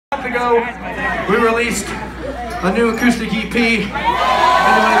ago, we released a new acoustic EP. Anybody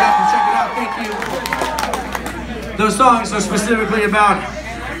got to check it out, thank you. Those songs are specifically about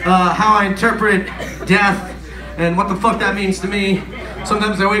how I interpret death and what the fuck that means to me.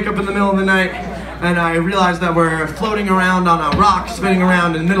 Sometimes I wake up in the middle of the night and I realize that we're floating around on a rock, spinning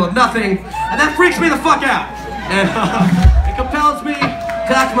around in the middle of nothing, and that freaks me the fuck out. And it compels me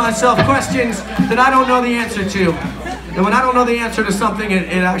to ask myself questions that I don't know the answer to. And when I don't know the answer to something,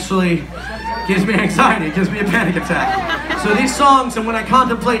 it actually gives me anxiety, it gives me a panic attack. So these songs, and when I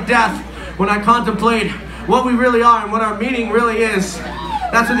contemplate death, when I contemplate what we really are and what our meaning really is,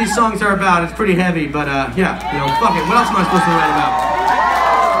 that's what these songs are about. It's pretty heavy, but yeah, you know, fuck it. What else am I supposed to write about?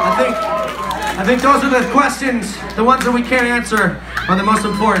 I think those are the questions, the ones that we can't answer, are the most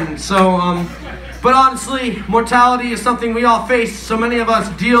important. So, but honestly, mortality is something we all face. So many of us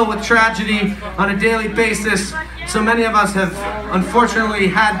deal with tragedy on a daily basis. So many of us have unfortunately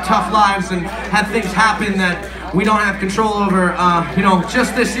had tough lives and had things happen that we don't have control over. You know,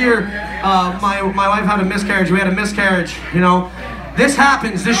 just this year, my wife had a miscarriage. We had a miscarriage, you know. This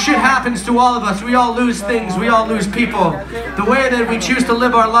happens, this shit happens to all of us. We all lose things, we all lose people. The way that we choose to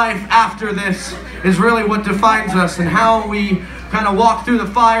live our life after this is really what defines us, and how we kind of walk through the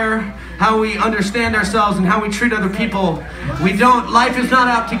fire, how we understand ourselves, and how we treat other people. Life is not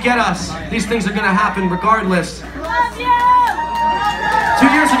out to get us. These things are gonna happen regardless. Love you!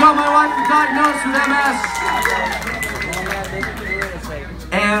 2 years ago, my wife was diagnosed with MS.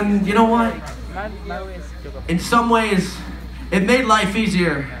 And you know what? In some ways, it made life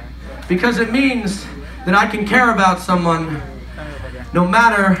easier, because it means that I can care about someone no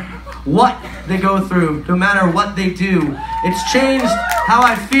matter what they go through, no matter what they do. It's changed how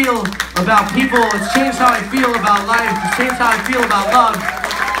I feel about people, it's changed how I feel about life, it's changed how I feel about love.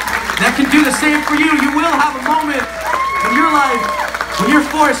 That can do the same for you. You will have a moment in your life when you're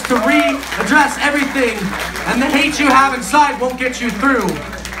forced to readdress everything, and the hate you have inside won't get you through.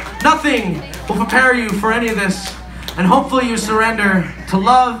 Nothing will prepare you for any of this. And hopefully you surrender to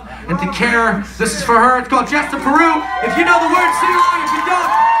love and to care. This is for her. It's called Just to Peru. If you know the words, sing along.